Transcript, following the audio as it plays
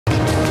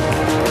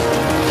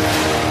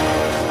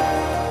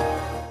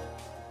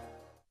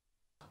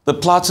The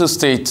Plateau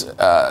State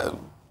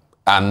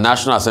and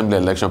National Assembly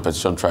Election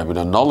Petition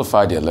Tribunal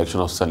nullified the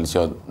election of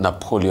Senator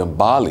Napoleon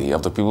Bali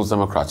of the People's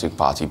Democratic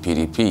Party,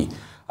 PDP,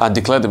 and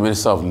declared the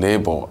Minister of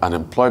Labour and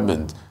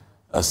Employment,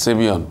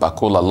 Simeon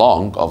Bakola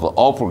Long, of the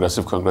All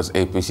Progressive Congress,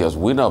 APC, as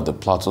winner of the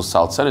Plateau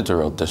South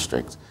Senatorial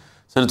District.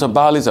 Senator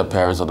Bali's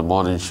appearance on the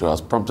morning show has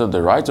prompted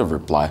the right of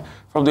reply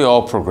from the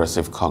All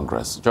Progressive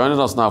Congress. Joining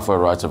us now for a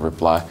right of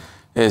reply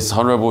is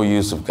Honorable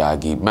Yusuf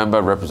Gagdi,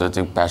 member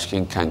representing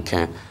Pashkin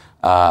Kanke,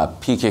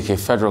 PKK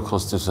Federal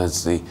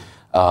Constituency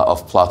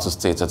of Plateau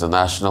State at the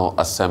National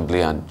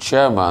Assembly and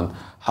Chairman,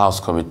 House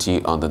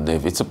Committee on the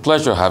Navy. It's a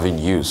pleasure having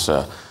you,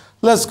 sir.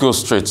 Let's go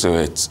straight to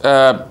it.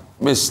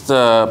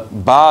 Mr.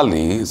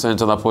 Bali,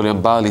 Senator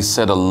Napoleon Bali,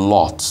 said a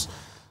lot,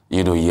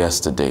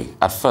 yesterday.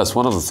 At first,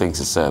 one of the things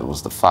he said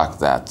was the fact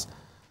that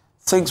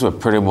things were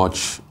pretty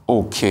much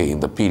okay in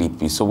the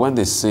PDP. So when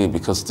they say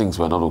because things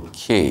were not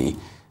okay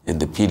in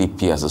the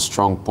PDP as a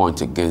strong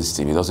point against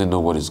him, he doesn't know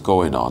what is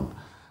going on.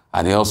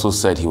 And he also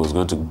said he was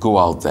going to go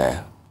out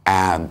there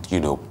and,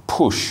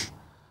 push,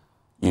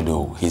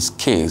 his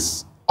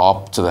case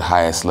up to the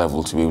highest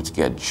level to be able to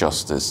get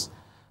justice.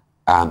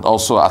 And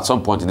also, at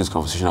some point in this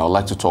conversation, I would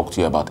like to talk to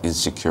you about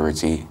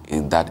insecurity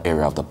in that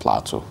area of the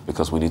plateau,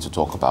 because we need to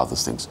talk about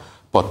these things.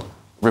 But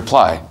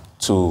reply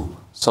to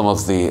some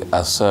of the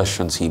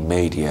assertions he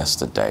made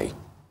yesterday.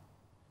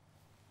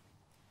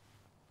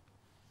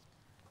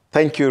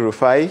 Thank you,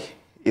 Rufai.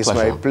 It's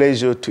my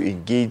pleasure to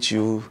engage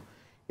you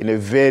in a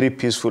very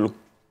peaceful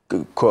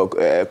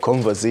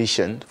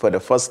conversation for the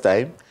first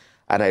time,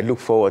 and I look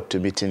forward to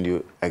meeting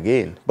you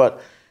again.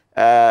 But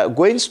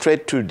going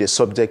straight to the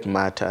subject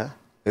matter,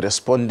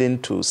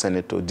 responding to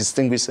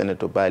distinguished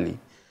Senator Bali,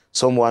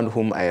 someone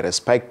whom I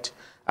respect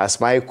as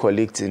my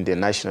colleague in the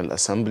National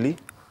Assembly,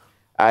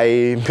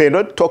 I may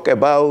not talk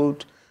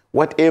about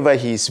whatever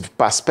his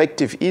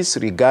perspective is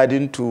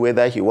regarding to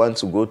whether he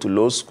wants to go to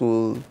law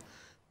school,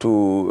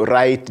 to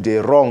right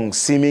the wrong,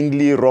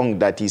 seemingly wrong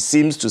that he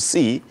seems to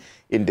see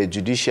in the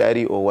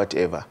judiciary or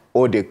whatever,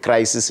 or the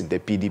crisis in the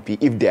PDP,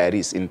 if there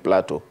is in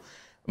Plateau.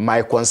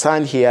 My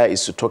concern here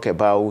is to talk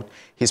about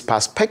his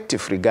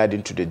perspective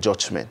regarding to the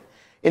judgment.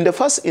 In the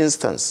first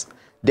instance,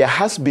 there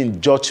has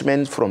been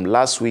judgment from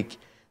last week,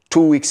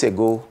 2 weeks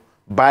ago,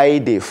 by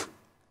the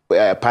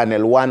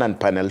Panel 1 and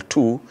Panel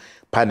 2.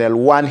 Panel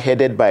 1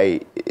 headed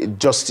by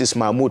Justice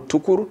Mahmoud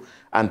Tukur,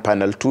 and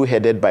Panel 2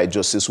 headed by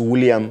Justice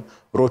William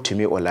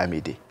Rotimi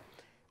Olamide.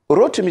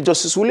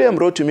 Justice William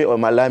Rotimi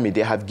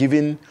Olamide have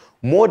given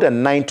more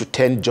than 9 to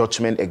 10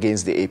 judgments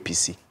against the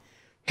APC.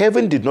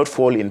 Heaven did not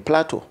fall in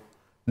Plateau.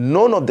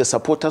 None of the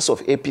supporters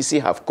of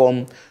APC have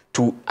come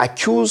to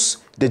accuse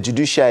the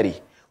judiciary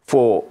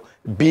for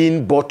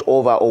being bought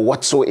over or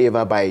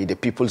whatsoever by the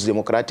People's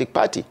Democratic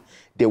Party.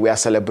 They were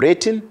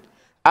celebrating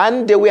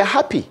and they were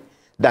happy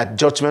that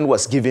judgment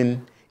was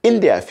given in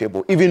their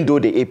favor, even though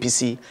the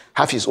APC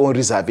have its own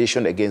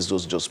reservation against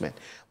those judgments.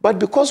 But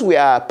because we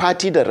are a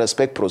party that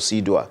respect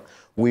procedure,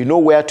 we know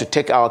where to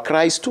take our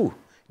cries to.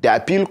 The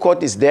appeal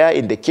court is there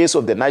in the case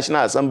of the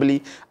National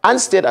Assembly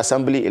and State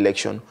Assembly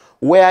election,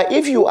 where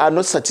if you are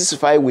not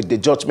satisfied with the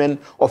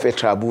judgment of a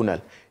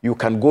tribunal, you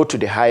can go to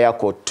the higher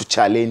court to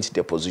challenge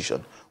the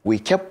position. We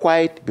kept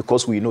quiet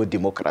because we know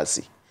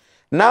democracy.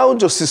 Now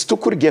Justice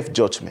Tukur gave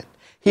judgment.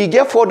 He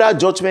gave further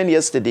judgment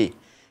yesterday,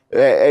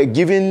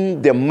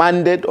 giving the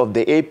mandate of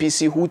the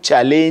APC who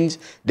challenged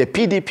the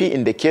PDP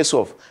in the case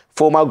of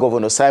former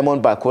Governor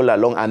Simon Bakola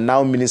Long and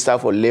now Minister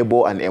for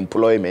Labour and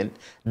Employment,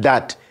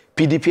 that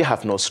PDP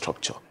have no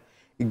structure.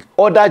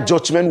 Other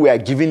judgments were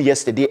given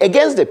yesterday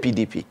against the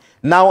PDP.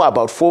 Now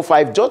about 4 or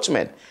 5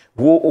 judgments,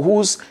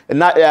 whose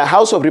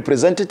House of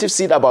Representatives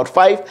seat, about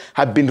 5,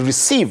 have been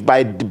received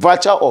by the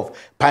virtue of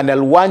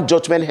Panel 1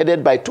 judgment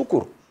headed by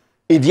Tukur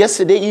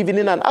yesterday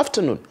evening and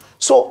afternoon.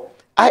 So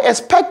I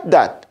expect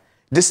that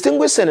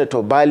distinguished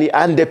Senator Bali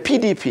and the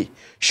PDP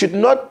should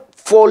not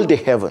fall the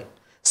heaven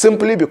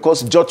simply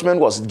because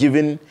judgment was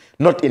given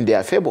not in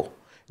their favor.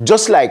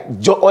 Just like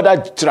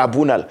other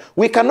tribunal,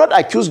 we cannot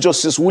accuse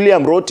Justice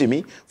William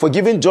Rotimi for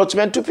giving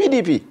judgment to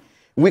PDP.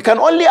 We can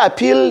only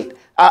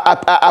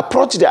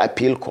approach the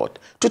appeal court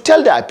to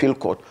tell the appeal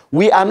court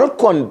we are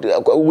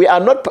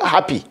not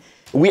happy.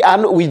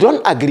 We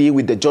don't agree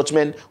with the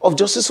judgment of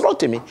Justice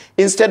Rotimi.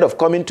 Instead of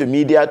coming to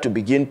media to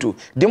begin to,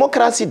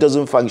 democracy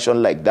doesn't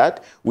function like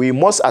that. We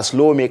must, as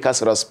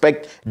lawmakers,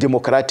 respect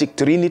democratic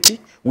trinity.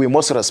 We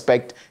must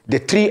respect the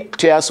 3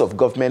 tiers of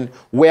government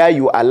where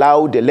you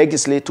allow the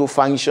legislative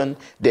function,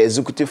 the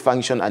executive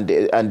function, and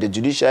the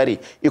judiciary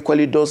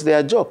equally does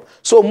their job.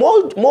 So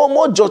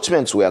more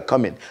judgments were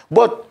coming.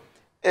 But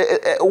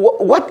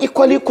what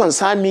equally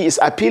concerned me is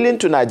appealing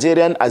to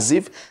Nigerians as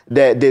if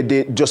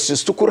the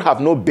Justice Tukur have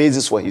no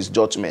basis for his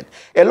judgment.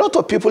 A lot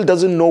of people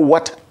doesn't know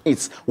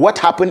what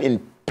happened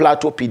in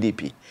Plateau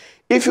PDP.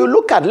 If you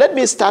look at, let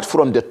me start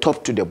from the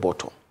top to the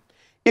bottom.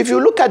 If you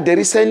look at the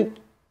recent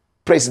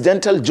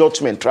presidential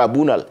judgment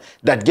tribunal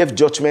that gave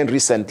judgment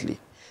recently,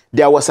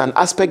 there was an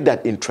aspect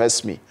that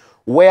interests me,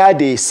 where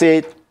they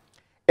said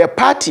a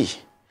party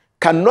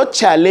cannot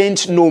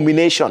challenge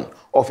nomination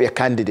of a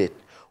candidate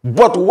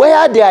But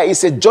where there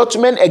is a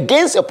judgment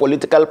against a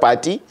political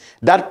party,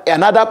 that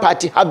another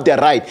party have the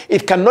right,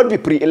 it cannot be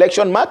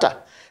pre-election matter.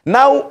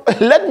 Now,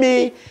 let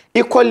me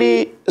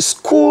equally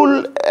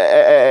school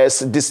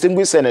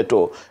distinguished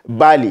Senator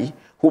Bali,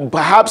 who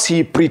perhaps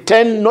he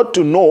pretend not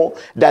to know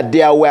that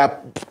there were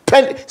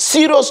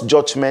serious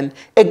judgment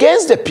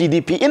against the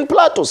PDP in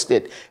Plateau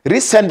State.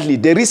 Recently,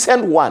 the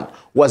recent one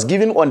was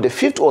given on the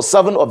 5th or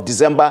 7th of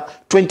December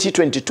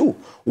 2022,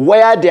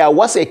 where there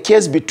was a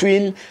case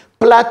between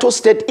Plateau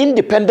State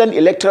Independent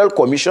Electoral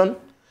Commission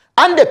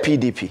and the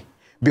PDP.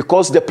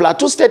 Because the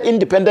Plateau State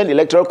Independent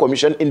Electoral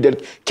Commission, in the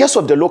case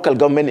of the local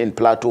government in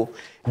Plateau,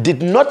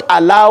 did not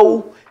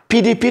allow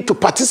PDP to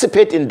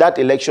participate in that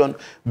election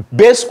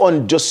based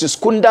on Justice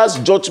Kunda's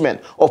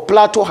judgment of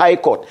Plateau High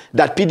Court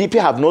that PDP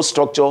have no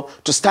structure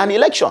to stand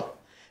election.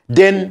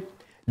 Then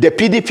the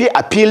PDP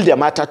appealed the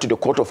matter to the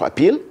Court of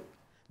Appeal,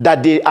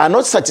 that they are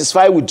not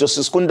satisfied with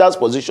Justice Kunda's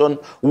position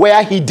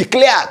where he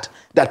declared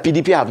that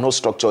PDP have no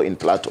structure in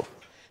Plateau.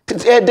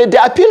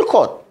 The appeal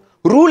court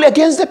ruled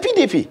against the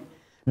PDP.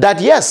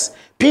 That yes,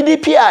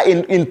 PDP are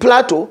in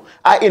Plateau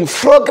are in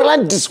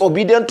flagrant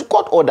disobedience to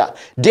court order.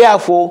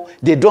 Therefore,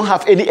 they don't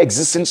have any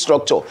existing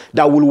structure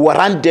that will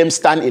warrant them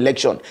stand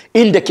election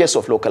in the case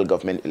of local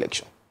government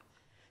election.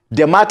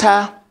 The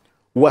matter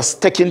was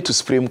taken to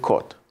Supreme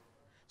Court.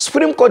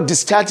 Supreme Court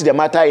discharged the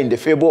matter in the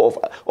favor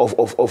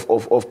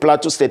of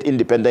Plateau State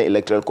Independent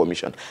Electoral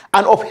Commission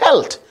and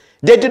upheld.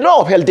 They did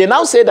not upheld. They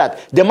now say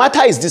that the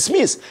matter is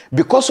dismissed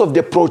because of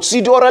the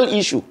procedural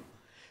issue.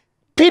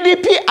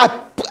 PDP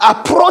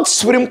approached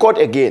Supreme Court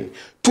again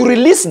to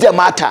release the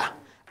matter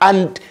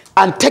and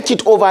take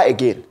it over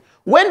again.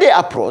 When they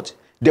approached,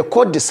 the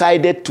court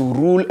decided to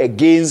rule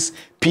against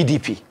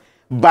PDP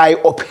by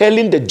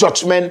uphailing the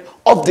judgment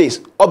of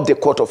the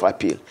Court of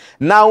Appeal.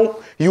 Now,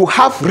 you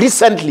have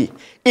recently,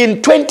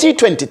 in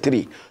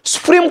 2023,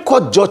 Supreme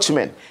Court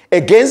judgment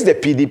against the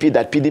PDP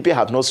that PDP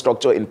have no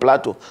structure in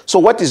Plateau. So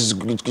what is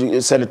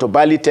Senator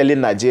Bali telling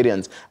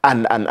Nigerians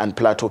and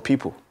Plateau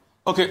people?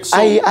 Okay, so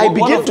I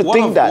begin to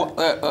think that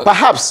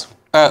perhaps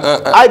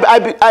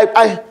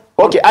I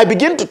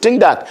begin to think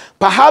that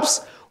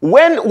perhaps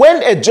when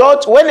a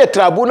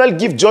tribunal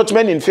gives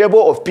judgment in favor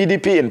of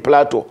PDP in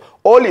Plateau,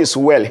 all is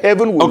well.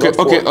 Heaven will not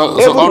fall.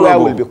 Everywhere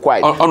will be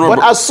quiet.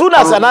 But as soon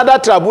as another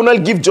tribunal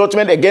gives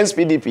judgment against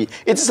PDP,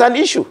 it is an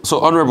issue.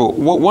 So, Honorable,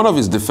 one of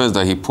his defense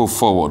that he put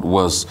forward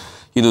was,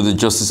 the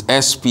Justice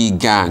SP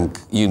gang,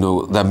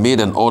 that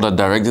made an order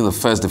directing the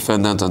first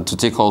defendant and to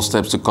take all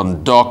steps to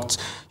conduct,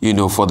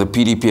 for the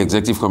PDP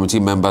executive committee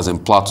members in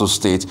Plateau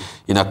State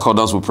in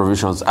accordance with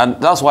provisions. And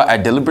that's why I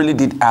deliberately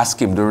did ask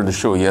him during the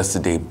show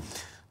yesterday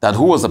that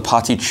who was the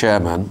party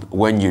chairman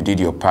when you did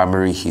your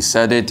primary. He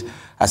said it.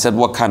 I said,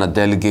 what kind of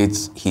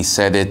delegates? He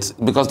said it.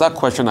 Because that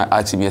question I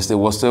asked him yesterday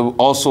was to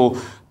also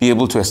be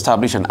able to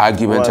establish an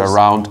argument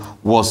around,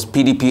 was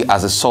PDP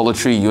as a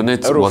solitary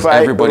unit? Was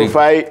everybody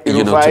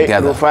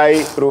together?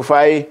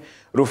 Rufai,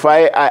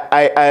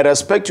 I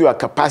respect your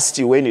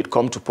capacity when it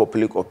comes to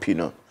public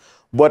opinion.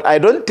 But I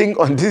don't think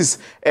on this,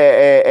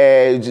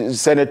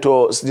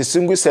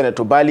 distinguished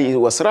Senator Bali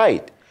was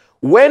right.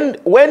 When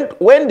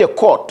the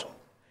court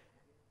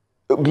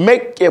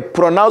make a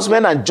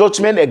pronouncement and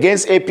judgment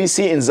against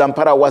APC in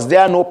Zamfara, was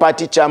there no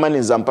party chairman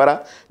in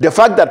Zamfara? The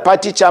fact that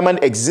party chairman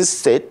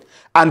existed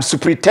and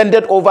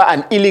superintended over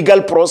an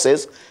illegal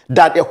process,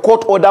 that a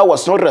court order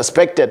was not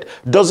respected,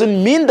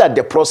 doesn't mean that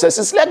the process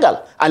is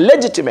legal and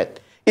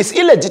legitimate. It's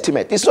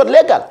illegitimate. It's not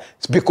legal.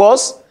 It's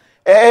because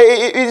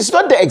it's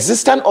not the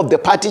existence of the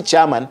party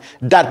chairman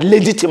that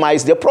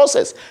legitimized the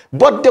process.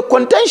 But the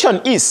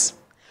contention is,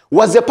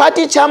 was the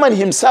party chairman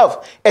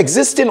himself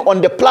existing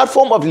on the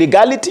platform of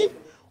legality?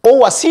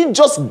 Or was he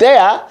just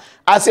there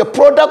as a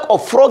product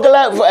of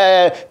fraudulent,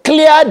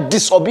 clear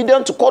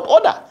disobedience to court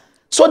order?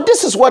 So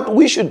this is what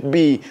we should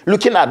be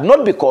looking at,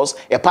 not because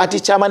a party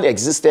chairman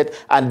existed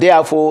and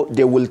therefore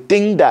they will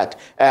think that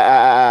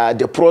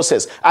the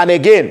process. And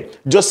again,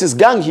 Justice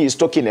Gang he is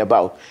talking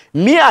about.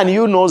 Me and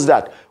you knows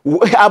that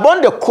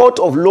among the court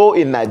of law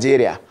in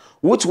Nigeria,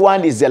 which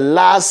one is the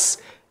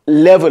last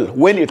level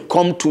when it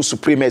comes to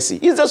supremacy?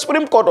 It's the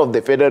Supreme Court of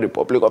the Federal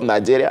Republic of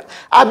Nigeria.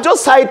 I've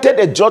just cited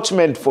a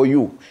judgment for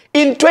you.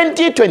 In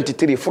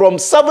 2023, from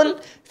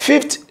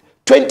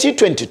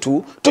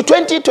 7/5/2022 to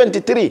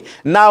 2023.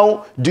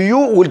 Now,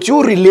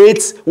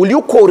 will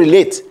you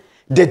correlate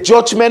the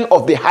judgment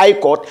of the High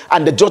Court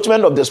and the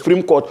judgment of the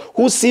Supreme Court,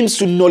 who seems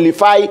to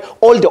nullify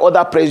all the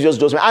other previous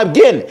judgments?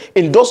 Again,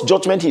 in those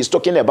judgments he's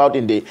talking about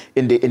in the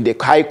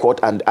High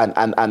Court and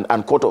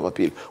Court of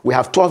Appeal, we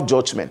have 12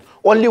 judgments.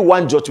 Only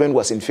one judgment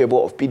was in favor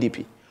of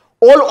PDP.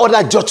 All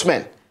other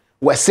judgments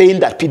were saying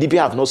that PDP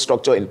have no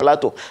structure in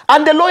Plateau.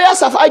 And the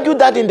lawyers have argued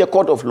that in the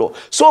court of law.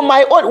 So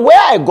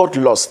where I got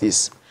lost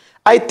is,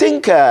 I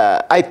think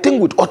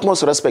with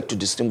utmost respect to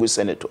distinguished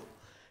senator,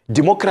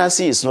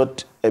 democracy is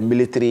not a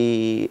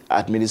military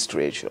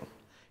administration.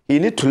 You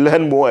need to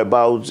learn more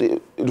about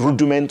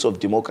rudiments of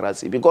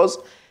democracy, because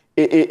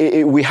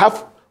we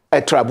have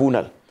a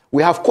tribunal.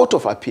 We have court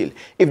of appeal.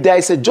 If there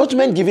is a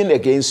judgment given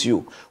against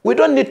you, we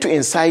don't need to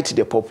incite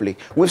the public.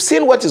 We've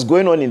seen what is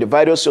going on in the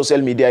various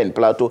social media in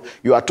Plateau.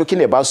 You are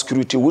talking about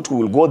security, which we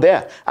will go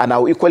there. And I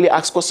will equally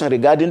ask question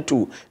regarding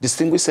to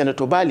distinguished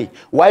Senator Bali.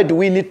 Why do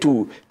we need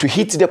to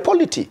hit the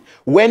polity?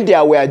 When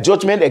there were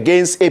judgment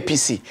against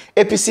APC,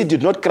 APC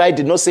did not cry,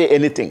 did not say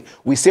anything.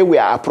 We say we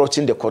are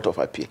approaching the court of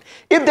appeal.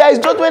 If there is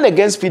judgment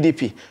against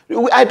PDP,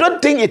 I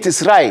don't think it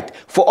is right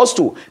for us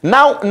to.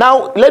 Now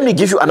let me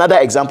give you another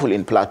example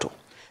in Plateau.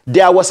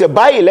 There was a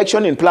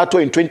by-election in Plateau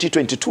in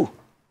 2022.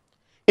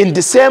 In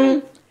the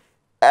same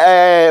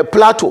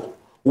Plateau,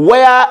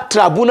 where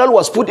tribunal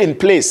was put in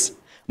place,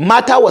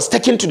 matter was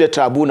taken to the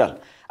tribunal,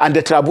 and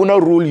the tribunal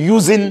ruled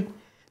using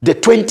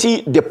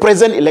the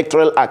present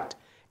electoral act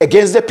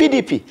against the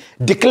PDP,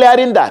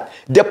 declaring that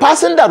the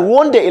person that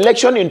won the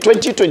election in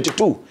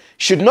 2022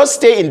 should not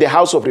stay in the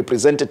House of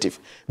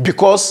Representatives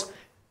because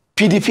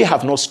PDP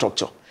have no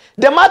structure.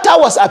 The matter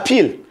was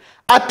appealed.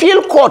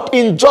 Appeal court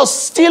in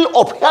just still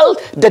upheld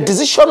the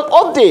decision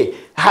of the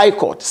High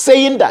Court,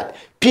 saying that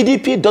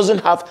PDP doesn't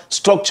have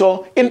structure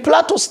in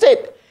Plateau State.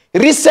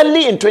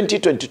 Recently in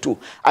 2022,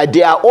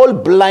 they are all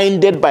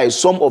blinded by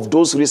some of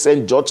those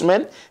recent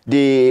judgments.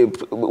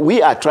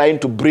 We are trying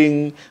to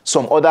bring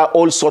some other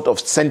all sort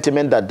of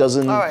sentiment that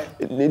doesn't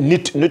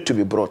need to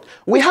be brought.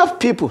 We have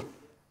people.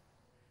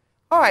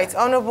 All right,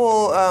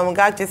 Honorable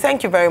Gagdi,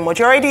 thank you very much.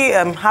 You already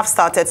have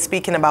started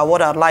speaking about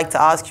what I'd like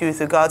to ask you with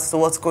regards to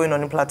what's going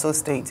on in Plateau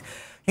State.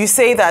 You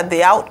say that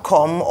the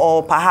outcome,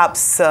 or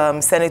perhaps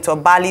Senator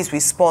Bali's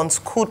response,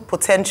 could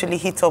potentially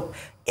hit up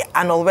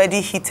an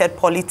already heated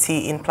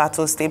polity in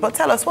Plateau State. But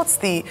tell us,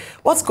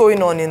 what's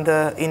going on in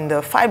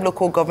the 5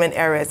 local government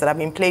areas that have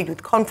been plagued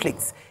with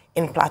conflicts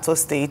in Plateau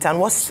State, and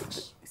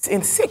what's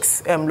in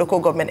 6 local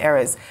government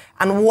areas,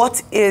 and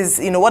what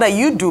are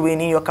you doing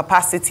in your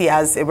capacity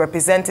as a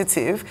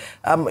representative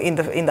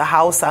in the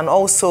House, and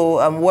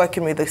also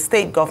working with the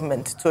state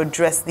government to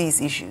address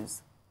these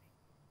issues?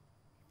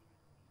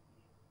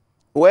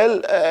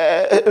 Well,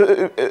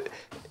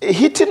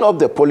 heating up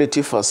the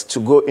polity first to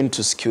go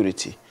into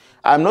security.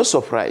 I'm not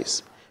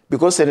surprised,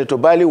 because Senator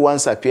Bali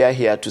once appeared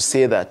here to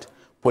say that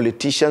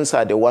politicians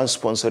are the ones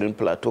sponsoring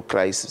Plateau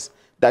crisis.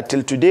 That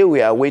till today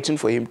we are waiting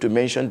for him to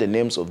mention the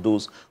names of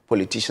those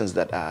politicians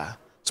that are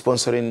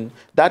sponsoring.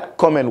 That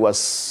comment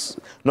was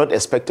not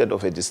expected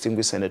of a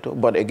distinguished senator.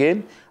 But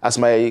again, as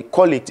my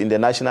colleague in the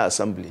National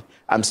Assembly,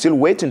 I'm still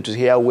waiting to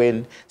hear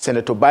when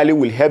Senator Bali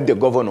will help the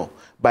governor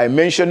by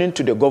mentioning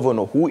to the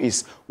governor, who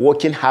is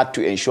working hard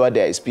to ensure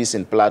there is peace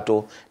in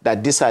Plateau,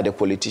 that these are the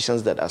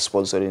politicians that are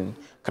sponsoring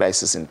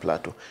crisis in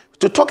Plateau.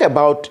 To talk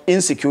about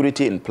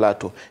insecurity in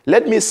Plateau,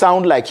 let me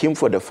sound like him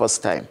for the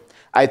first time.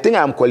 I think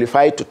I'm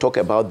qualified to talk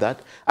about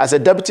that. As a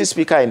deputy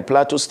speaker in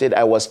Plateau State,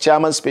 I was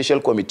chairman Special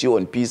Committee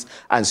on Peace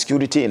and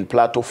Security in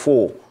Plateau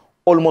for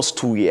almost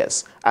 2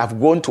 years. I've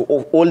gone to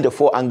all the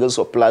 4 angles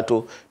of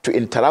Plateau to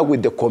interact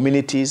with the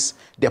communities,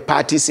 the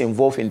parties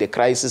involved in the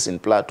crisis in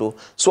Plateau.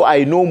 So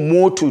I know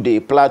more to the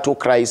Plateau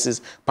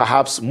crisis,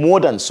 perhaps more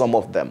than some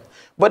of them.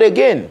 But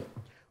again,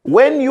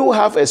 when you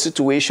have a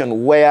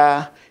situation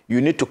where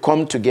you need to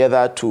come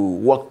together to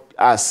work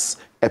as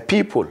a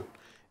people,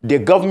 the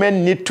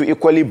government need to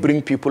equally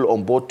bring people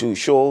on board to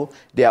show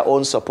their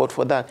own support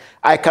for that.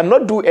 I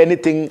cannot do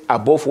anything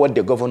above what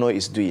the governor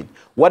is doing.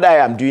 What I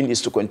am doing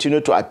is to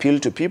continue to appeal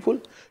to people,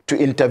 to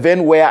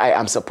intervene where I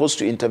am supposed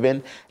to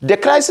intervene. The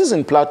crisis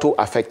in Plateau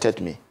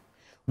affected me.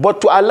 But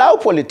to allow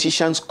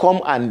politicians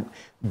come and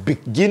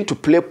begin to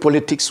play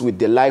politics with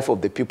the life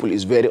of the people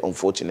is very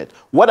unfortunate.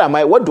 What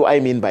do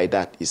I mean by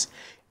that is,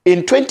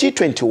 in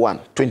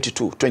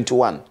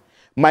 2021,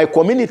 my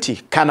community,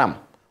 Kanam,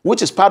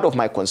 which is part of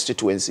my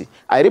constituency,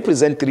 I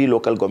represent 3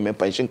 local government,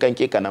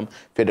 Kanke, Kanam,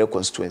 Federal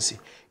Constituency.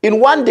 In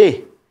one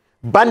day,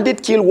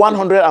 bandit killed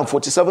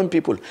 147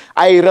 people.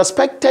 I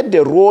respected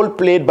the role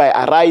played by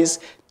Arise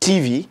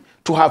TV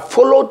to have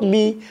followed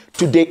me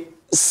to the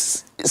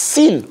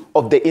scene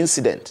of the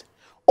incident.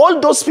 All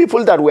those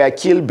people that were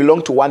killed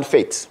belong to one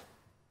faith.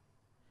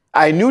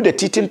 I knew the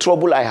teething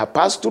trouble I have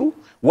passed through,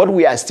 what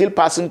we are still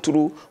passing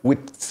through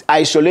with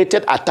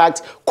isolated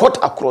attacks cut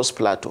across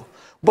Plateau.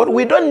 But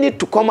we don't need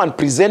to come and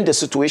present the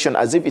situation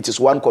as if it is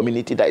one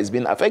community that is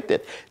being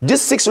affected.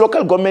 These 6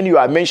 local government you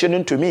are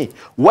mentioning to me,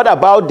 what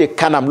about the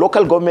Kanam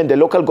local government, the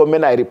local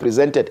government I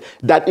represented,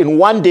 that in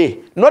one day,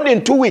 not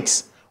in 2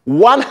 weeks,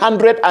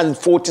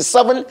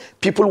 147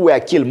 people were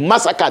killed,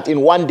 massacred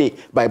in one day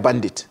by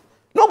bandits.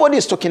 Nobody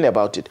is talking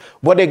about it.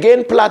 But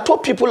again, Plateau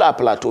people are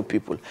Plateau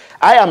people.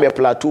 I am a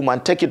Plateau man,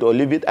 take it or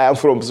leave it. I am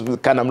from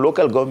Kanam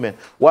local government,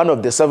 one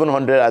of the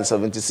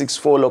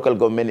 776 local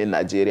government in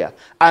Nigeria.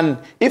 And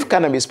if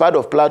Kanam is part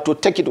of Plateau,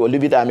 take it or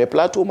leave it, I am a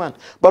Plateau man.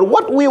 But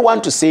what we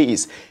want to say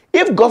is,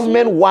 if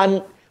government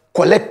want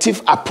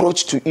collective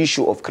approach to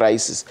issue of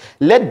crisis,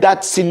 let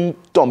that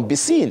symptom be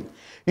seen.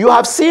 You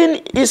have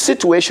seen a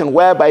situation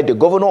whereby the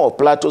governor of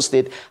Plateau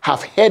State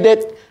have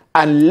headed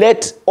and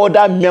led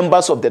other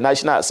members of the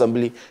National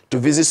Assembly to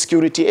visit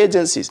security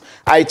agencies.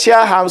 I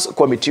chair House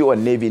Committee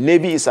on Navy.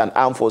 Navy is an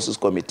armed forces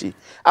committee.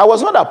 I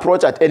was not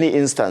approached at any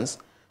instance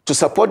to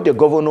support the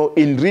governor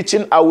in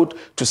reaching out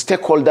to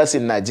stakeholders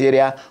in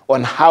Nigeria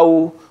on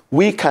how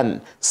we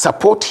can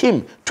support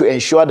him to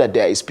ensure that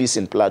there is peace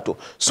in Plateau.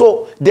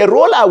 So the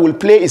role I will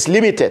play is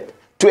limited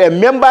to a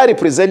member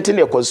representing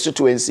a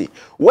constituency.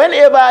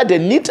 Whenever the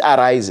need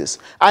arises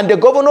and the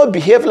governor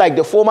behave like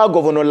the former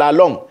Governor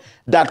Lalong,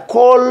 that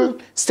call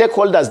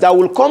stakeholders that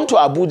will come to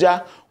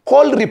Abuja,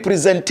 call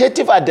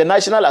representative at the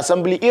National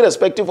Assembly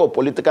irrespective of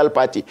political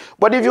party.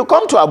 But if you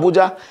come to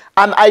Abuja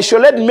and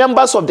isolate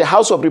members of the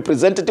House of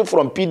Representatives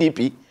from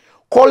PDP,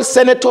 call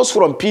senators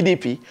from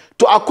PDP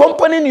to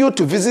accompany you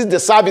to visit the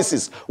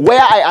services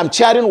where I am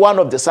chairing one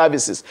of the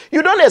services.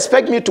 You don't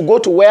expect me to go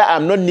to where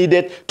I'm not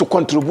needed to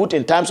contribute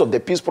in terms of the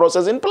peace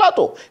process in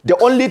Plateau. The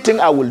only thing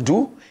I will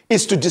do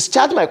is to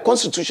discharge my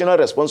constitutional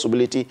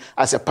responsibility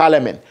as a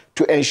parliament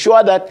to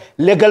ensure that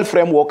legal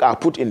framework are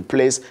put in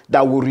place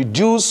that will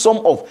reduce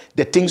some of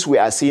the things we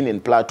are seeing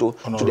in Plateau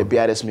to the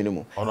barest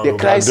minimum. The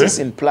crisis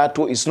in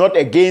Plateau is not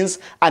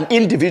against an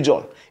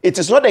individual. It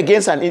is not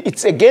against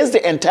it's against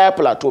the entire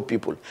Plateau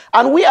people.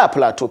 And we are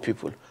Plateau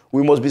people.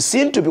 We must be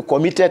seen to be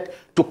committed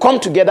to come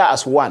together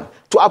as one,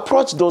 to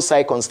approach those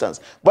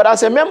circumstances. But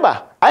as a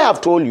member, I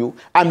have told you,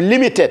 I'm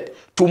limited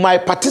to my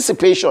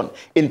participation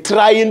in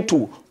trying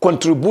to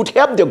contribute,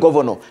 help the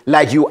governor,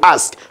 like you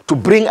asked, to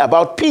bring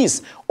about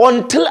peace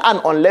until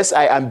and unless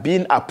I am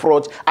being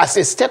approached as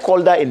a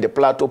stakeholder in the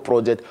Plateau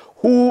project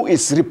who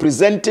is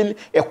representing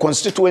a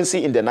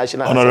constituency in the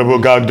National Honorable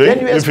Gagdi,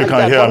 if you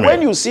can hear me.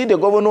 When you see the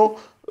governor,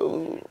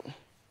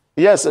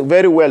 yes,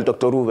 very well,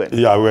 Dr. Ruben.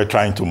 Yeah, we're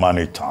trying to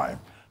manage time.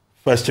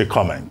 First a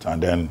comment,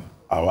 and then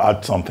I'll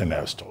add something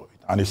else to it.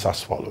 And it's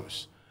as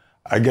follows.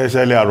 I guess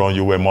earlier on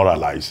you were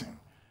moralizing.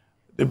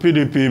 The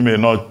PDP may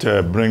not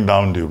bring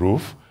down the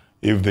roof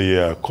if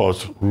the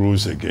court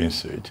rules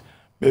against it.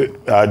 The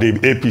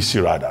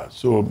APC rather.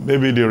 So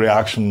maybe the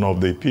reaction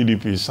of the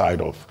PDP side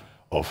of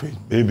it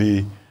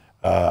maybe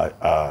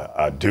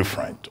are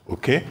different,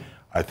 okay?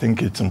 I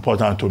think it's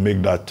important to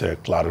make that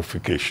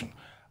clarification.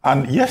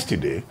 And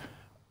yesterday,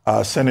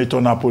 Senator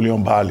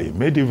Napoleon Bali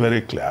made it very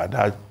clear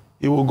that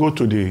he will go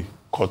to the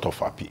Court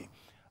of Appeal.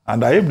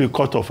 And if the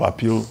Court of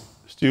Appeal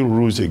still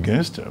rules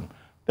against him,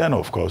 then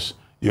of course,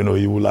 you know,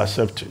 he will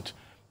accept it.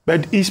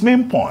 But his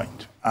main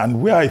point,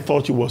 and where I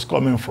thought he was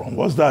coming from,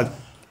 was that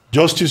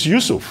Justice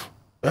Yusuf,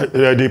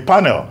 the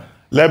panel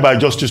led by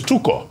Justice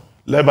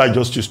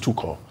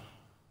Tuko,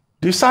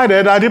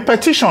 decided that the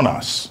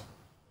petitioners,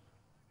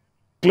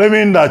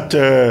 claiming that,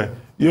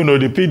 you know,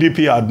 the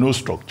PDP had no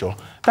structure,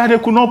 that they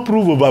could not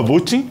prove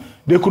overvoting,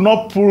 they could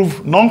not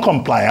prove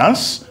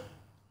non-compliance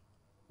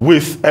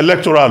with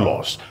electoral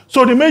laws.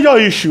 So the major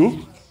issue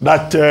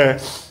that,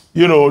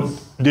 you know,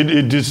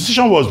 the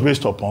decision was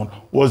based upon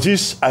was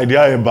this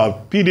idea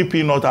about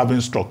PDP not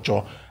having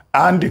structure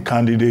and the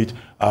candidate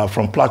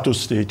from Plateau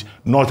State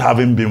not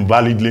having been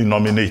validly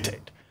nominated.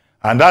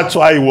 And that's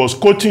why he was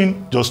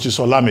quoting Justice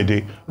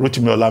Olamide,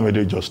 Rotimi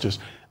Olamide Justice,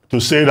 to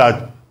say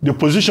that the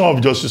position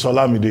of Justice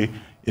Olamide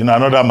in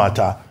another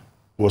matter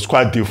was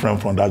quite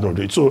different from that of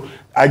it. So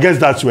I guess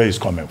that's where he's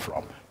coming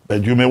from.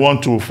 But you may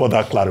want to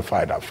further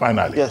clarify that.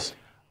 Finally, yes,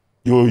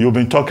 you've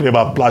been talking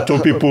about Plateau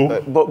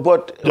people.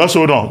 But just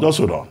hold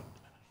on.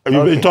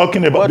 You've been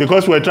talking about,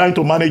 because we're trying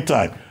to manage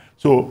time,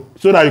 so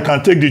that you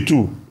can take the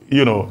two,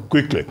 you know,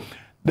 quickly.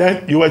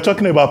 Then you were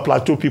talking about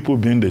Plateau people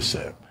being the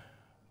same.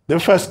 The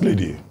First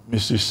Lady,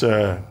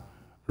 Mrs.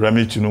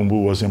 Remi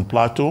Tinubu, was in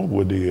Plateau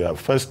with the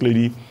First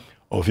Lady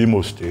of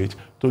Imo State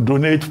to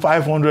donate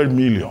 500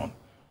 million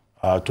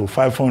to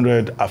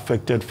 500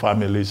 affected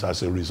families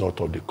as a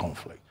result of the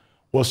conflict.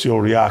 What's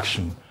your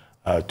reaction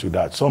to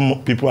that?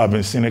 Some people have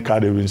been cynical.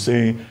 They've been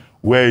saying,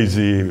 where is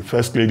the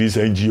First Lady's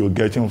NGO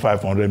getting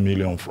 500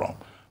 million from?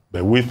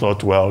 But we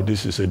thought, well,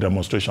 this is a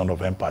demonstration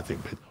of empathy.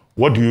 But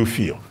what do you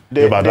feel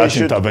about that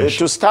intervention?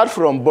 To start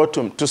from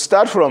bottom, to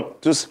start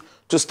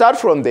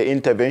from the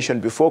intervention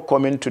before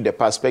coming to the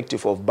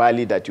perspective of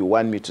Bali that you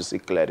want me to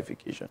seek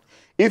clarification.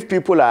 If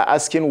people are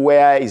asking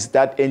where is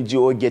that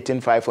NGO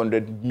getting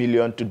 500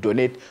 million to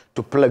donate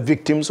to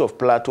victims of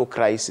Plateau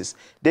crisis,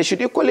 they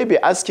should equally be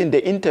asking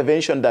the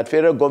intervention that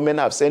federal government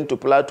have sent to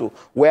Plateau,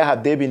 where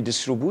have they been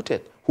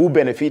distributed? Who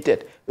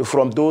benefited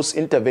from those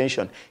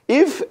interventions?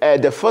 If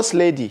the First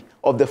Lady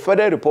of the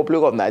Federal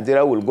Republic of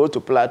Nigeria will go to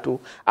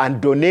Plateau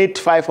and donate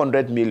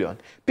 500 million,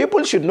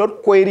 people should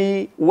not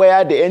query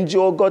where the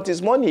NGO got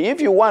its money.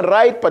 If you want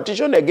write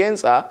petition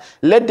against her,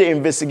 let the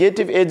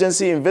investigative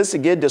agency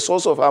investigate the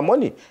source of her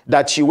money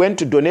that she went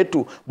to donate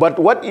to. But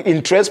what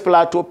interests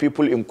Plateau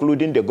people,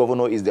 including the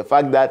governor, is the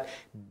fact that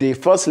the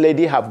First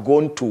Lady have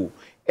gone to,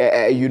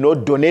 you know,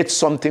 donate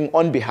something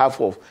on behalf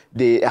of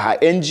her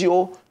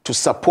NGO to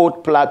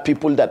support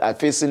people that are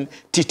facing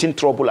teething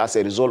trouble as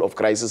a result of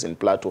crisis in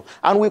Plateau.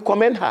 And we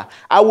commend her.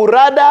 I would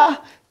rather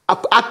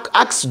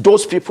ask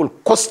those people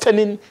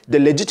questioning the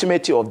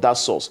legitimacy of that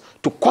source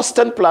to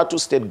question Plateau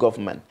State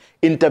government.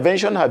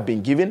 Intervention have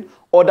been given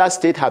Other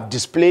states have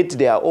displayed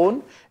their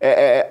own.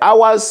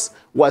 Ours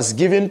was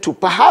given to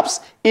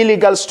perhaps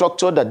illegal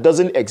structure that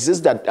doesn't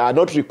exist, that are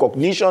not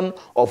recognition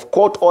of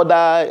court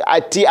order,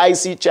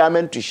 TIC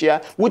chairman to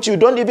share, which you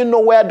don't even know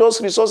where those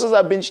resources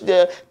have been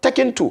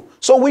taken to.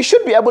 So we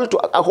should be able to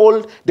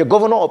hold the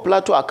governor of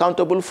Plateau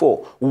accountable for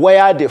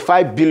where the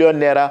 5 billion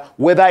naira,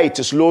 whether it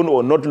is loan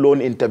or not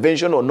loan,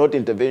 intervention or not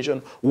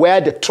intervention,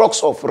 where the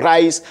trucks of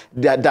rice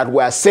that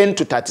were sent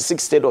to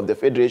 36 states of the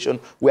Federation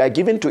were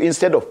given to,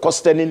 instead of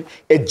costing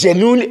a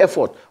genuine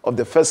effort of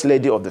the First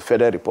Lady of the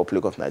Federal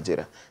Republic of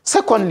Nigeria.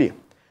 Secondly,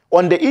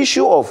 on the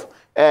issue of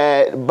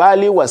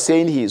Bali was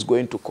saying he is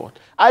going to court.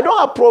 I don't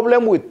have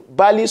problem with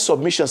Bali's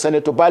submission,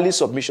 Senator Bali's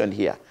submission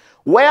here.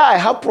 Where I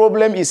have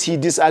problem is he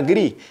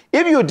disagree.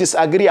 If you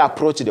disagree,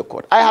 approach the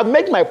court. I have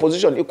made my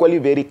position equally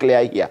very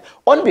clear here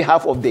on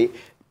behalf of the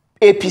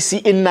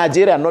APC in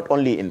Nigeria, not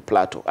only in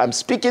Plateau. I'm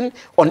speaking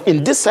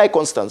in this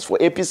circumstance for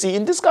APC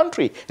in this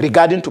country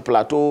regarding to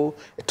Plateau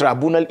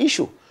tribunal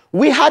issue.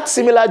 We had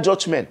similar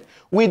judgment.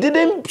 We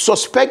didn't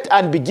suspect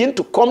and begin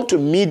to come to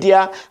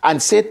media and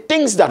say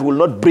things that will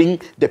not bring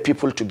the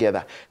people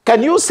together.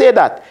 Can you say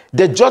that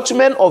the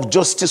judgment of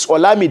Justice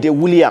Olamide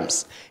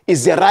Williams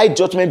is the right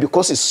judgment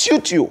because it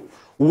suits you?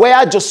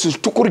 Where Justice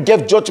Tukur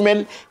gave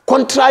judgment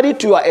contrary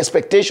to your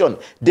expectation,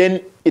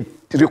 then it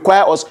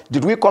requires us.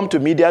 Did we come to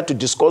media to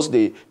discuss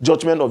the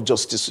judgment of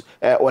Justice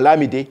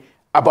Olamide?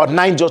 About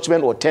 9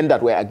 judgments or 10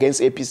 that were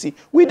against APC?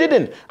 We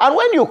didn't. And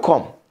when you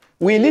come,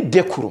 we need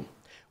decorum.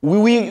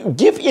 We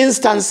give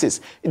instances.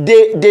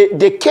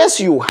 The case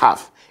you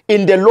have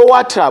in the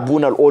lower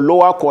tribunal or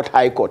lower court,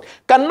 high court,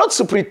 cannot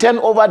pretend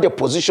over the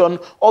position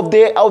of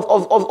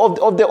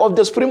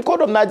the Supreme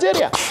Court of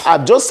Nigeria.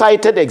 I've just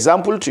cited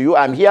example to you.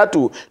 I'm here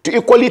to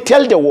equally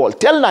tell the world,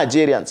 tell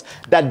Nigerians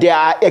that there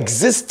are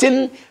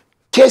existing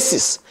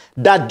cases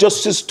that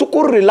Justice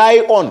Tukur rely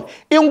on,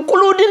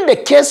 including the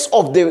case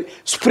of the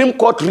Supreme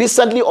Court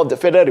recently of the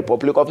Federal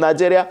Republic of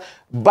Nigeria.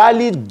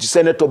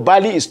 Senator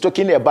Bali is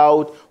talking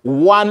about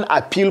one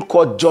appeal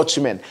court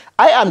judgment.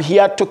 I am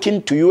here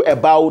talking to you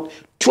about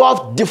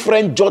 12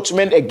 different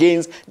judgments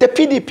against the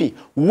PDP,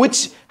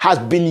 which has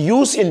been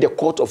used in the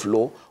court of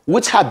law,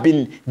 which have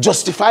been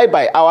justified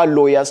by our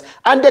lawyers,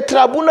 and the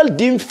tribunal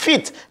deemed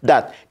fit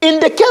that in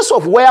the case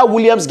of where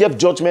Williams gave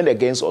judgment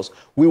against us,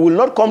 we will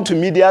not come to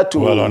media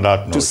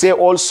to say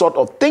all sorts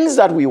of things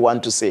that we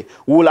want to say.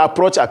 We will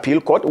approach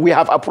appeal court. We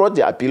have approached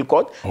the appeal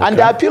court, and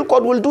the appeal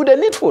court will do the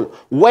needful.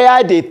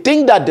 Where they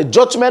think that the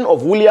judgment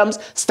of Williams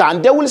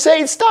stand, they will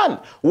say it stand.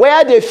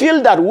 Where they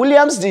feel that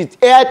Williams did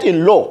erred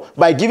in law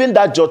by giving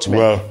that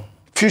judgment,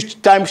 future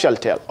time shall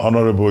tell.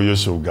 Honorable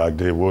Yusuf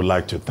Gagdi, we would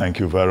like to thank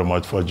you very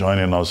much for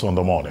joining us on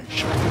The Morning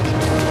Show.